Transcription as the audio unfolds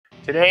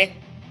Today,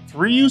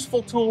 3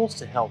 useful tools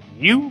to help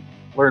you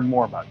learn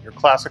more about your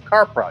classic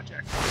car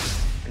project.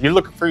 Are you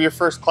looking for your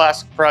first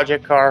classic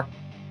project car?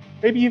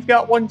 Maybe you've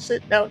got one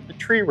sitting out in the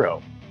tree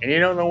row and you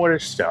don't know where to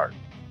start.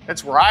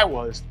 That's where I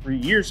was 3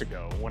 years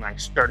ago when I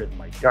started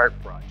my Dart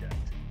project.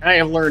 And I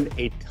have learned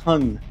a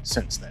ton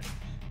since then.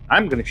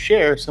 I'm going to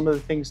share some of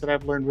the things that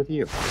I've learned with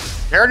you.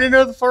 You already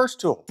know the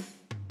first tool.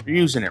 You're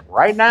using it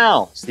right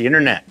now. It's the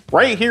internet.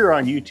 Right here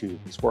on YouTube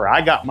is where I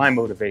got my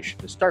motivation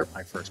to start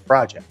my first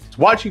project. It's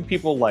watching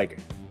people like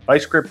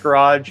Vice Grip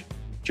Garage,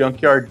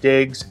 Junkyard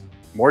Digs,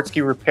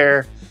 Montsweag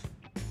Repair.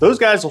 Those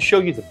guys will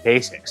show you the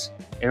basics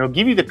and it'll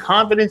give you the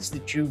confidence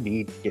that you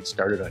need to get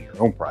started on your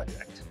own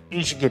project. And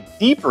you should get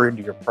deeper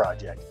into your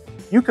project.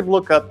 You can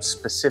look up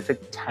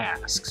specific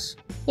tasks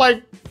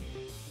like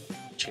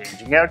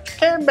changing out your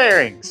cam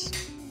bearings.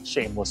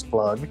 Shameless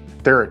plug.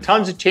 There are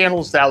tons of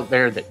channels out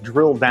there that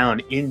drill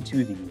down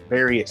into the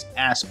various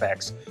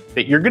aspects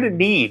that you're going to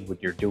need when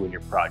you're doing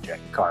your project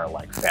car,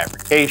 like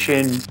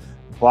fabrication,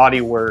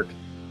 body work.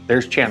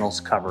 There's channels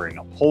covering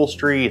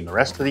upholstery and the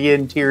rest of the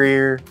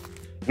interior.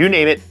 You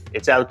name it,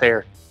 it's out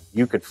there.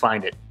 You could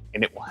find it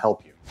and it will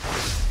help you.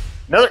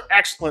 Another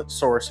excellent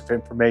source of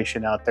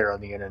information out there on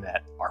the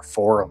internet are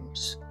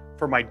forums.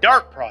 For my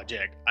Dart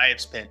project, I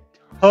have spent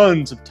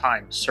tons of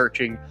time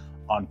searching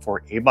on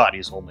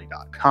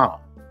forabodiesonly.com.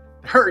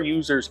 There are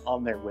users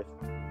on there with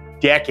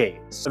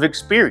decades of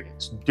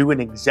experience doing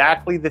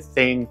exactly the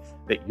thing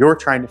that you're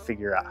trying to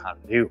figure out how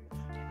to do.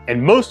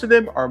 And most of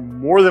them are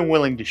more than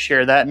willing to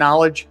share that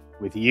knowledge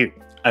with you.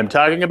 I'm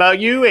talking about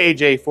you,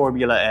 AJ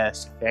Formula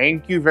S.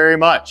 Thank you very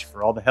much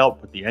for all the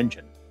help with the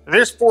engine.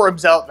 There's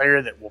forums out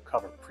there that will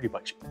cover pretty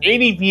much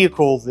any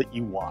vehicle that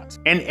you want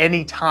and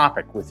any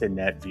topic within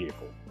that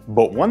vehicle.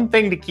 But one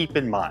thing to keep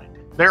in mind,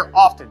 there are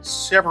often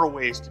several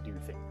ways to do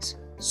things.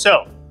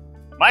 So,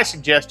 my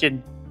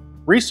suggestion,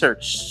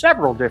 research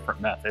several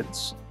different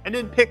methods and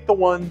then pick the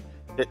one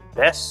that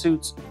best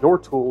suits your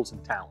tools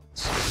and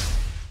talents.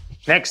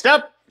 Next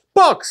up,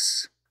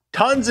 books.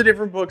 Tons of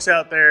different books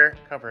out there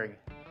covering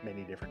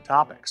many different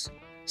topics.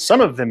 Some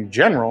of them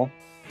general,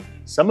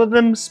 some of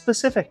them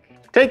specific.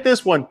 Take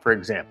this one, for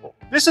example.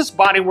 This is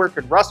Bodywork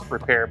and Rust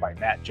Repair by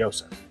Matt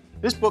Joseph.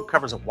 This book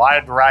covers a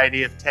wide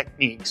variety of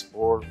techniques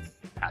for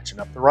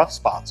patching up the rough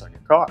spots on your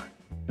car.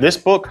 This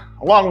book,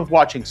 along with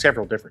watching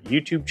several different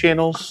YouTube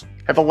channels,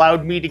 have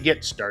allowed me to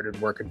get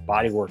started working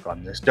bodywork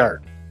on this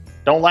Dart.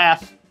 Don't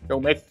laugh,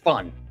 don't make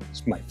fun.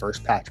 It's my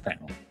first patch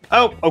panel.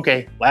 Oh,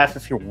 okay, laugh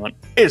if you want.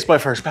 It's my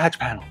first patch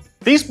panel.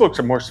 These books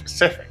are more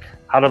specific.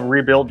 How to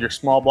rebuild your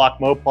small block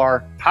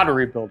Mopar, how to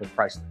rebuild a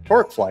Chrysler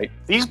Torque Flight.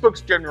 These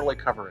books generally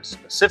cover a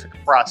specific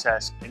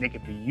process and it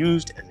can be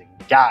used as a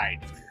guide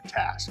for your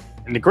task.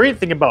 And the great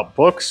thing about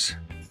books,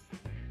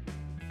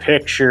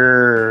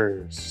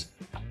 pictures.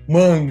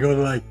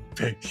 Mongo like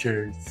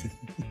pictures.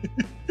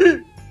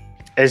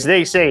 As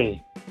they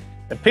say,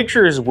 a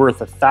picture is worth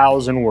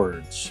 1,000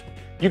 words.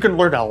 You can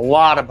learn a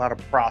lot about a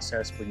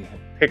process when you have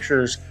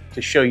pictures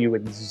to show you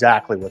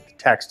exactly what the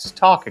text is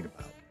talking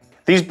about.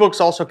 These books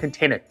also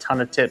contain a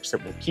ton of tips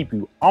that will keep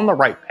you on the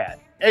right path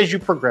as you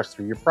progress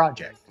through your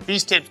project.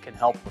 These tips can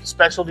help with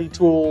specialty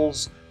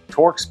tools,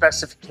 torque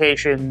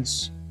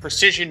specifications,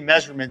 precision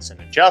measurements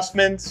and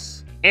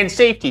adjustments, and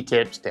safety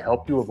tips to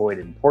help you avoid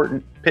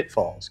important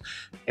pitfalls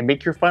and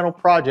make your final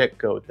project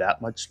go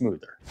that much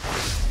smoother.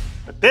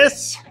 But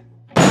this,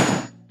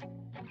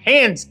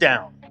 hands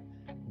down,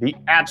 the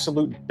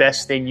absolute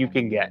best thing you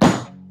can get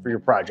for your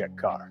project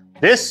car.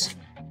 This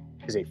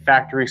is a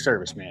factory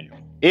service manual.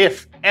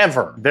 If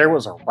ever there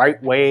was a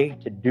right way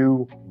to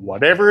do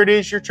whatever it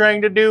is you're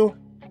trying to do,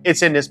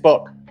 it's in this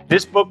book.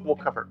 This book will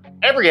cover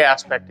every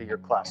aspect of your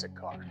classic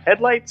car,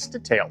 headlights to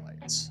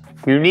taillights.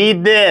 You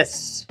need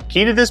this.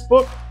 Key to this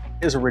book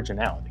is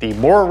originality. The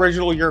more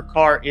original your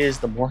car is,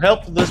 the more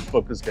helpful this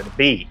book is going to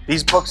be.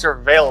 These books are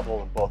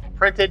available in both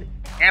printed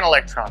and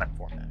electronic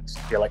formats.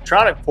 The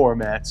electronic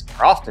formats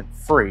are often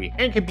free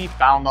and can be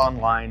found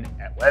online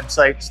at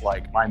websites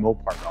like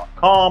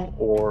mymopar.com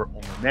or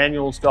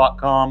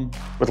onlymanuals.com.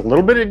 With a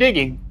little bit of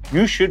digging,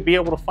 you should be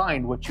able to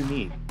find what you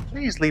need.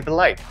 Please leave a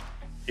like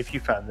if you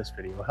found this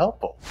video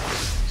helpful.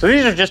 So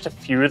these are just a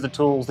few of the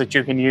tools that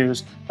you can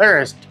use.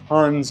 There is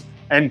tons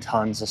and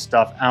tons of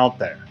stuff out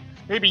there.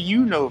 Maybe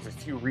you know of a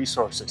few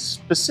resources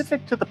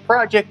specific to the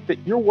project that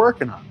you're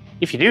working on.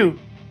 If you do,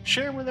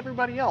 share with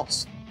everybody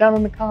else down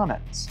in the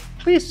comments.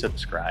 Please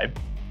subscribe.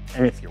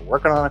 And if you're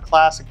working on a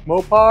classic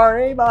Mopar,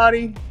 hey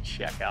buddy,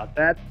 check out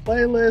that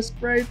playlist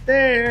right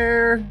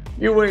there.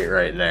 You wait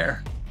right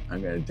there.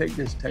 I'm gonna take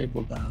this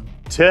table down.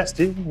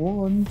 Testing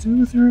 1,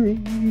 2,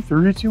 3,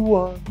 3, 2,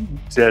 1.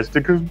 Test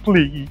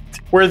complete.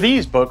 Where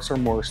these books are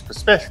more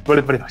specific.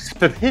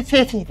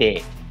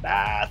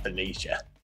 Bye, Felicia.